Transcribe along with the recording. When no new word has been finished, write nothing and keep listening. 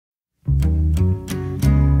Blessings,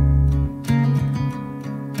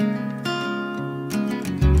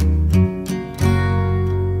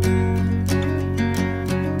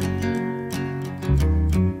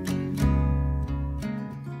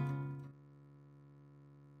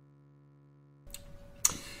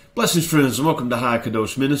 friends, and welcome to High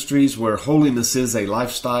Kadosh Ministries, where holiness is a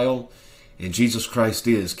lifestyle and Jesus Christ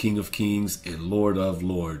is King of Kings and Lord of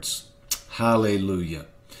Lords. Hallelujah.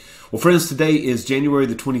 Well, friends, today is January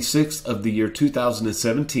the 26th of the year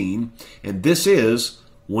 2017, and this is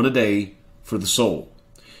One a Day for the Soul.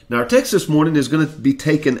 Now, our text this morning is going to be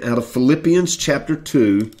taken out of Philippians chapter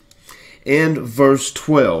 2 and verse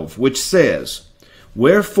 12, which says,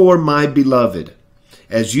 "Wherefore, my beloved,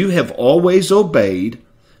 as you have always obeyed,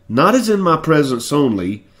 not as in my presence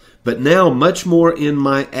only, but now much more in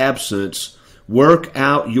my absence, work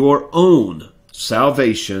out your own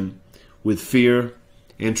salvation with fear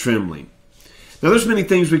and trembling." Now, there's many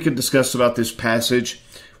things we could discuss about this passage.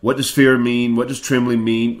 What does fear mean? What does trembling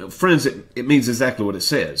mean? Friends, it means exactly what it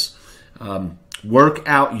says. Work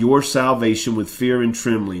out your salvation with fear and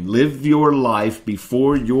trembling. Live your life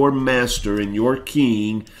before your master and your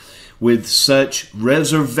king with such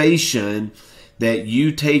reservation that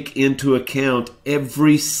you take into account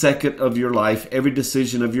every second of your life, every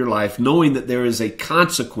decision of your life, knowing that there is a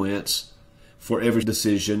consequence for every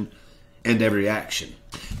decision and every action.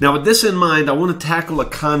 Now, with this in mind, I want to tackle a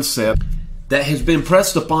concept that has been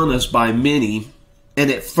pressed upon us by many,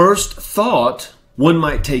 and at first thought, one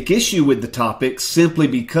might take issue with the topic simply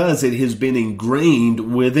because it has been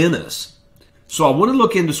ingrained within us. So I want to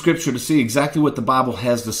look into Scripture to see exactly what the Bible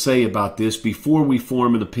has to say about this before we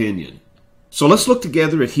form an opinion. So let's look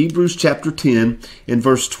together at Hebrews chapter 10 and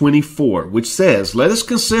verse 24, which says, "Let us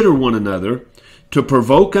consider one another to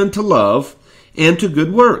provoke unto love and to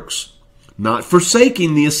good works, not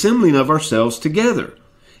forsaking the assembling of ourselves together,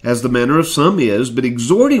 as the manner of some is, but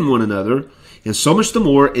exhorting one another, and so much the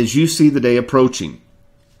more as you see the day approaching."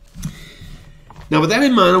 Now, with that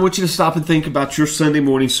in mind, I want you to stop and think about your Sunday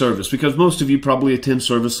morning service, because most of you probably attend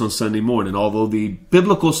service on Sunday morning, although the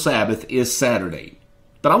biblical Sabbath is Saturday.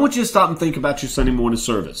 But I want you to stop and think about your Sunday morning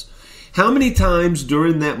service. How many times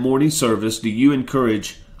during that morning service do you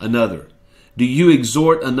encourage another? Do you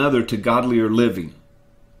exhort another to godlier living?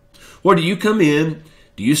 Or do you come in,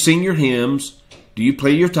 do you sing your hymns, do you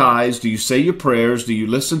play your tithes, do you say your prayers, do you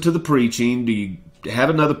listen to the preaching, do you have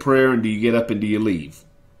another prayer, and do you get up and do you leave?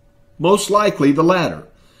 Most likely the latter,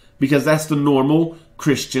 because that's the normal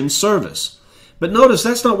Christian service. But notice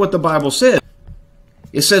that's not what the Bible says.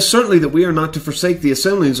 It says certainly that we are not to forsake the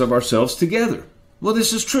assemblies of ourselves together. Well,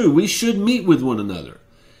 this is true. We should meet with one another.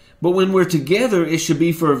 But when we're together, it should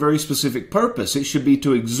be for a very specific purpose. It should be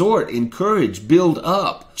to exhort, encourage, build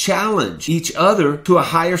up, challenge each other to a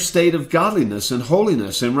higher state of godliness and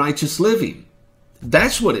holiness and righteous living.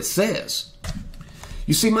 That's what it says.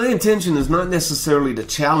 You see, my intention is not necessarily to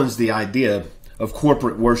challenge the idea of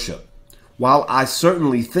corporate worship, while I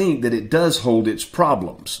certainly think that it does hold its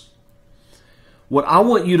problems. What I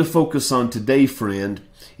want you to focus on today, friend,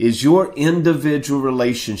 is your individual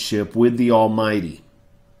relationship with the Almighty.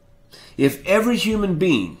 If every human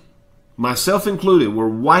being, myself included, were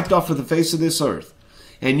wiped off of the face of this earth,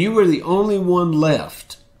 and you were the only one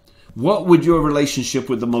left, what would your relationship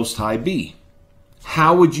with the Most High be?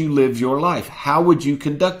 How would you live your life? How would you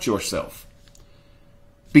conduct yourself?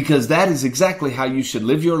 Because that is exactly how you should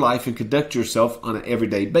live your life and conduct yourself on an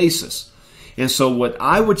everyday basis. And so what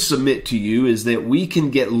I would submit to you is that we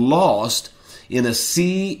can get lost in a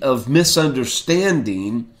sea of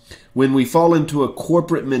misunderstanding when we fall into a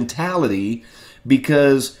corporate mentality,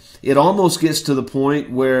 because it almost gets to the point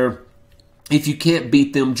where if you can't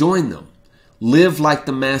beat them, join them. Live like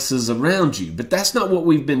the masses around you. But that's not what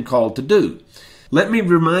we've been called to do. Let me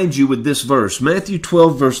remind you with this verse, Matthew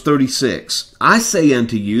 12, verse 36. "I say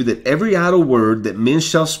unto you that every idle word that men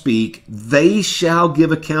shall speak, they shall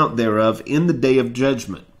give account thereof in the day of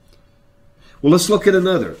judgment." Well, let's look at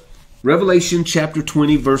another. Revelation chapter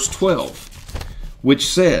 20, verse 12, which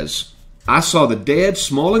says, "I saw the dead,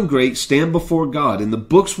 small and great, stand before God, and the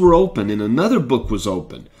books were open, and another book was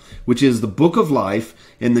opened, which is the book of life,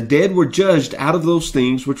 and the dead were judged out of those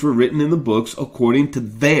things which were written in the books according to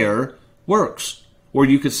their works." Or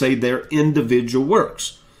you could say their individual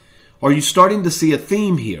works. Are you starting to see a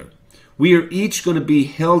theme here? We are each going to be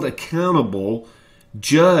held accountable,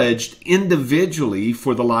 judged individually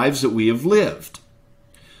for the lives that we have lived.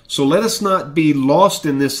 So let us not be lost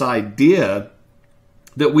in this idea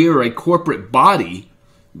that we are a corporate body.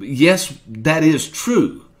 Yes, that is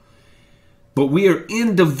true. But we are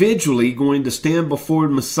individually going to stand before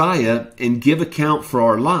Messiah and give account for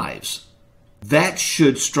our lives. that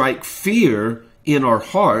should strike fear in our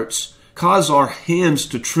hearts, cause our hands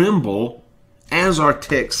to tremble, as our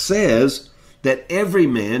text says, that every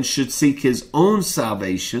man should seek his own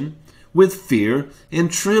salvation with fear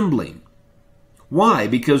and trembling. Why?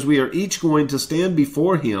 Because we are each going to stand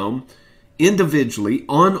before Him individually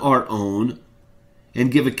on our own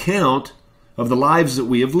and give account of the lives that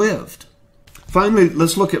we have lived. Finally,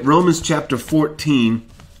 let's look at Romans chapter 14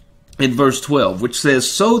 and verse 12, which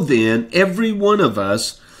says, "So then, every one of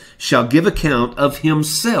us shall give account of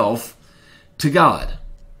himself to God."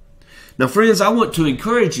 Now, friends, I want to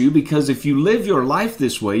encourage you, because if you live your life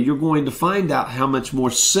this way, you're going to find out how much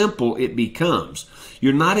more simple it becomes.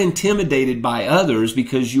 You're not intimidated by others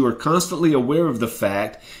because you are constantly aware of the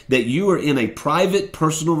fact that you are in a private,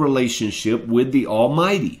 personal relationship with the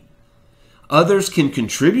Almighty. Others can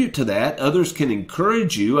contribute to that. Others can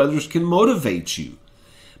encourage you. Others can motivate you.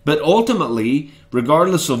 But ultimately,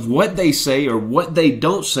 regardless of what they say or what they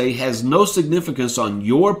don't say, has no significance on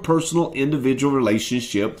your personal individual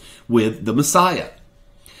relationship with the Messiah.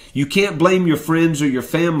 You can't blame your friends or your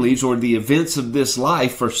families or the events of this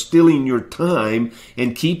life for stealing your time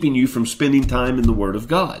and keeping you from spending time in the Word of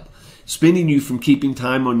God, spending you from keeping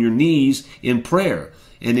time on your knees in prayer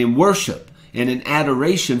and in worship and in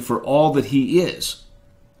adoration for all that He is.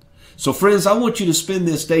 So friends, I want you to spend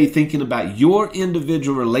this day thinking about your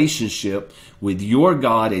individual relationship with your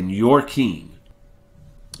God and your King.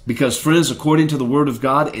 Because friends, according to the Word of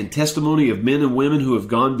God and testimony of men and women who have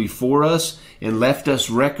gone before us and left us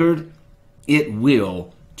record, it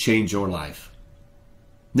will change your life.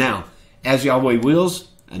 Now, as Yahweh wills,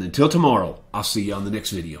 and until tomorrow, I'll see you on the next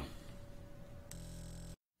video.